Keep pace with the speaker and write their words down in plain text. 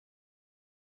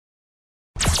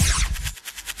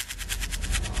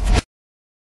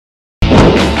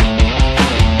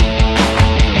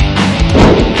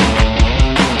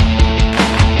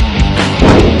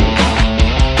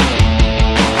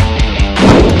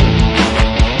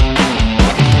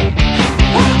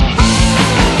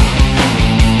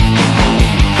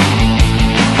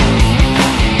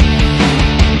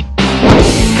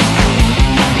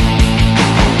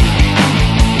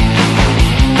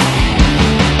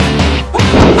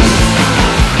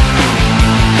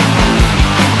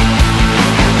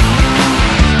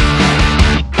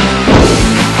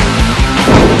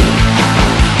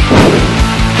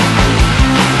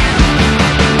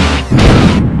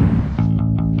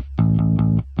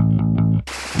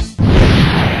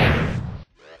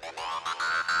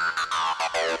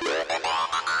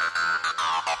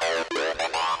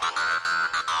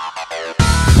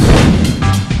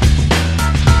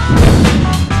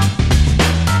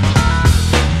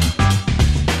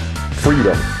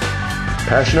freedom,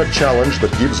 passionate challenge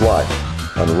that gives life,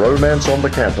 and romance on the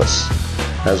campus.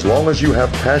 As long as you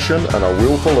have passion and a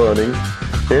will for learning,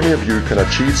 any of you can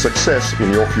achieve success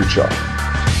in your future.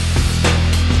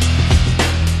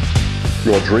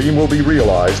 Your dream will be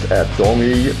realized at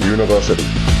Dongeui University.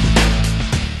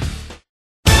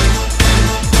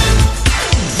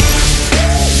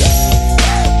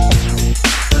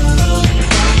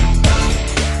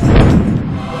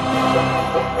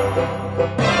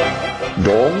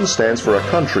 Dong stands for a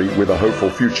country with a hopeful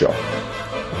future.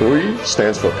 Ui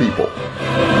stands for people.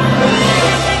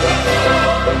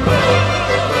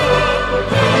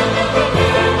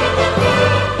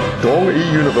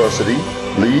 Dongeui University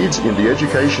leads in the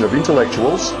education of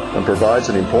intellectuals and provides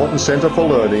an important center for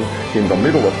learning in the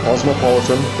middle of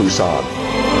cosmopolitan Busan.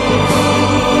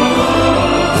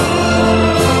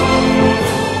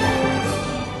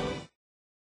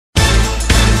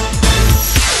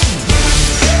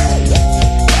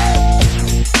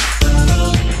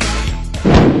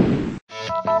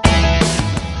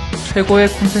 최고의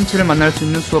콘텐츠를 만날 수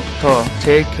있는 수업부터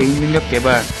제 개인 능력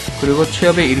개발, 그리고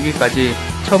취업에 이르기까지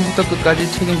처음부터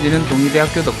끝까지 책임지는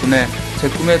동의대학교 덕분에 제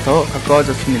꿈에 더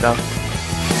가까워졌습니다.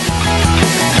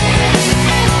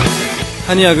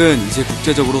 한의학은 이제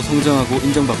국제적으로 성장하고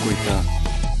인정받고 있다.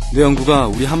 내 연구가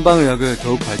우리 한방의학을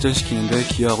더욱 발전시키는 데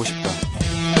기여하고 싶다.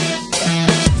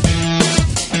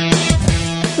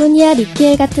 소니아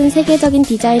리키엘 같은 세계적인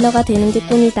디자이너가 되는 게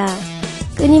꿈이다.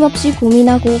 끊임없이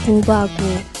고민하고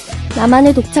공부하고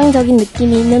나만의 독창적인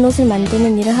느낌이 있는 옷을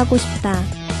만드는 일을 하고 싶다.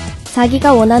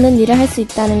 자기가 원하는 일을 할 수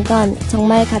있다는 건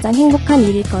정말 가장 행복한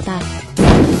일일 거다.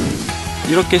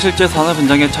 이렇게 실제 산업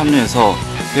현장에 참여해서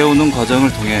배우는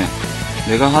과정을 통해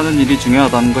내가 하는 일이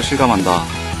중요하다는 걸 실감한다.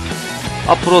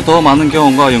 앞으로 더 많은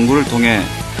경험과 연구를 통해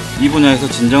이 분야에서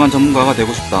진정한 전문가가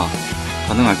되고 싶다.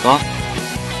 가능할까?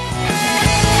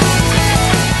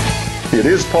 It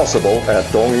is possible at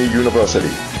Dongeui University.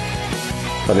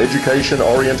 An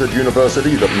education-oriented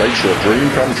university that makes your dream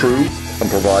come true and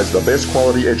provides the best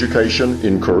quality education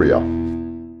in Korea.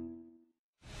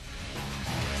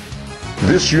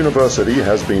 This university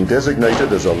has been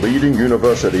designated as a leading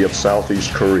university of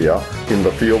Southeast Korea in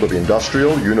the field of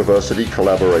industrial university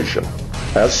collaboration.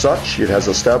 As such, it has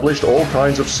established all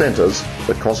kinds of centers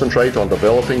that concentrate on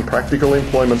developing practical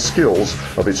employment skills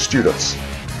of its students,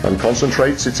 and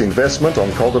concentrates its investment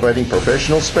on cultivating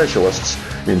professional specialists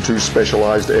in two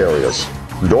specialized areas.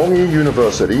 Dongeui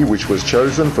University, which was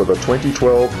chosen for the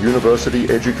 2012 University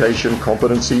Education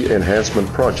Competency Enhancement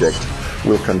Project,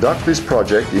 will conduct this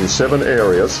project in 7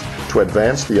 areas to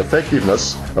advance the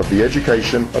effectiveness of the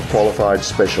education of qualified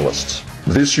specialists.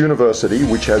 This university,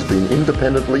 which has been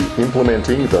independently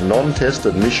implementing the non-test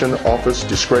admission office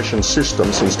discretion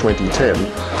system since 2010,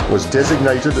 was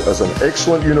designated as an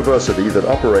excellent university that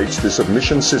operates this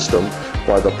admission system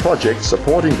by the project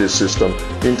supporting this system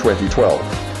in 2012.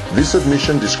 This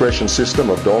admission discretion system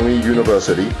of Dongeui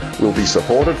University will be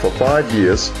supported for 5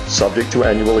 years, subject to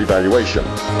annual evaluation.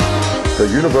 The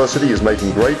university is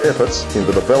making great efforts in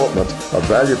the development of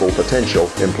valuable potential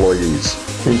employees.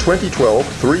 In 2012,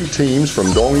 3 teams from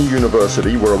Dongeui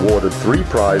University were awarded 3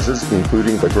 prizes,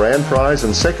 including the grand prize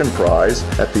and second prize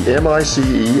at the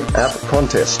MICE app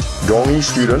contest. Dongeui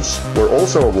students were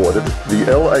also awarded the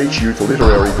LH Youth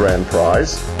Literary Grand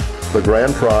Prize, the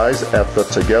grand prize at the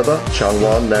Together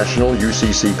Changwon National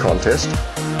UCC contest,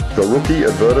 the Rookie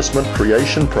Advertisement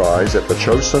Creation Prize at the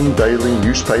Chosun Daily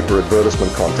Newspaper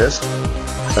Advertisement Contest,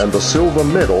 and the silver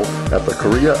medal at the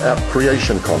Korea App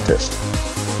Creation Contest.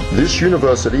 This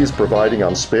university is providing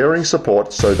unsparing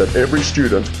support so that every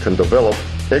student can develop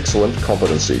excellent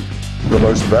competency. The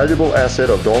most valuable asset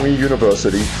of Dongeui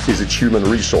University is its human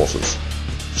resources.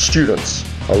 Students,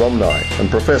 alumni, and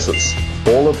professors,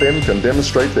 all of them can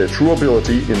demonstrate their true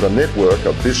ability in the network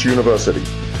of this university.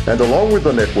 And along with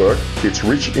the network, its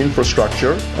rich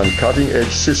infrastructure and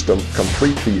cutting-edge system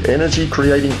complete the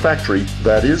energy-creating factory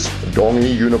that is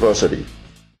Dongeui University.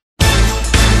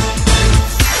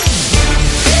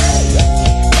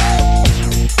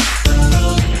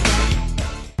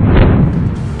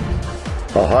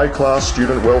 A high-class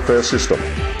student welfare system,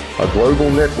 a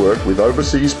global network with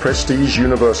overseas prestige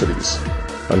universities,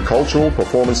 and cultural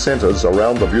performance centers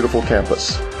around the beautiful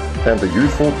campus, and the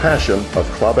youthful passion of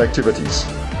club activities.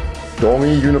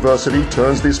 Dongeui University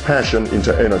turns this passion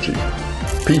into energy,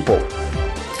 people,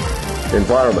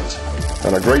 environment,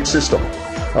 and a great system,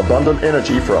 abundant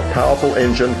energy for a powerful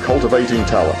engine cultivating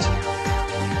talent.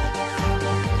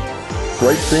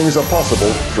 Great things are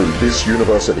possible through this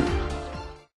university.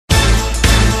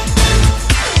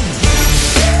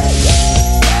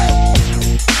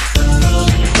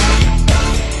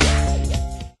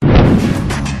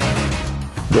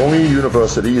 Dongeui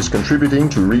University is contributing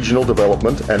to regional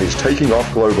development and is taking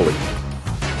off globally.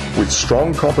 With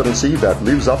strong competency that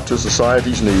lives up to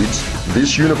society's needs,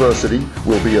 this university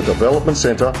will be a development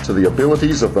center to the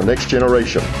abilities of the next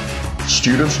generation,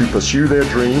 students who pursue their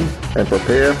dream and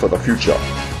prepare for the future.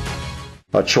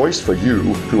 A choice for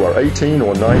you who are 18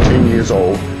 or 19 years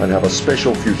old and have a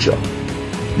special future.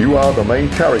 You are the main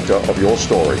character of your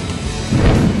story.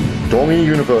 Dongeui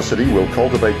University will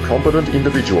cultivate competent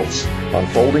individuals,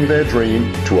 unfolding their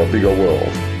dream to a bigger world.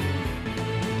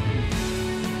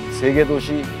 세계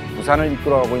도시 부산을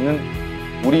이끌어가고 있는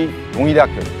우리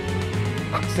동의대학교는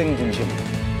학생 중심,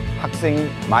 학생이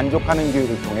만족하는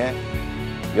교육을 통해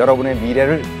여러분의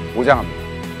미래를 보장합니다.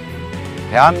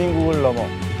 대한민국을 넘어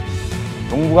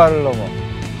동북아를 넘어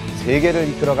세계를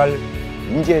이끌어갈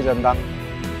인재의 전당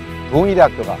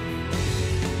동의대학교가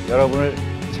여러분을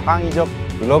창의적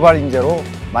글로벌 인재로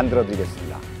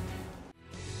만들어드리겠습니다.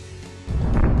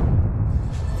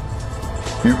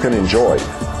 You can enjoy.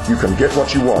 You can get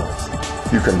what you want.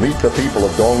 You can meet the people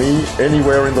of Dongeui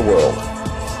anywhere in the world.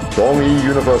 Dongeui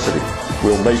University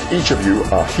will make each of you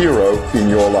a hero in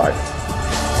your life.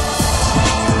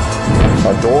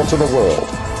 A door to the world,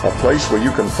 a place where you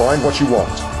can find what you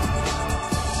want.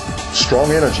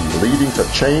 Strong energy leading to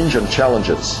change and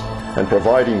challenges, and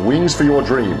providing wings for your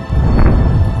dream.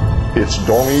 It's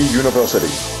Dongeui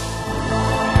University.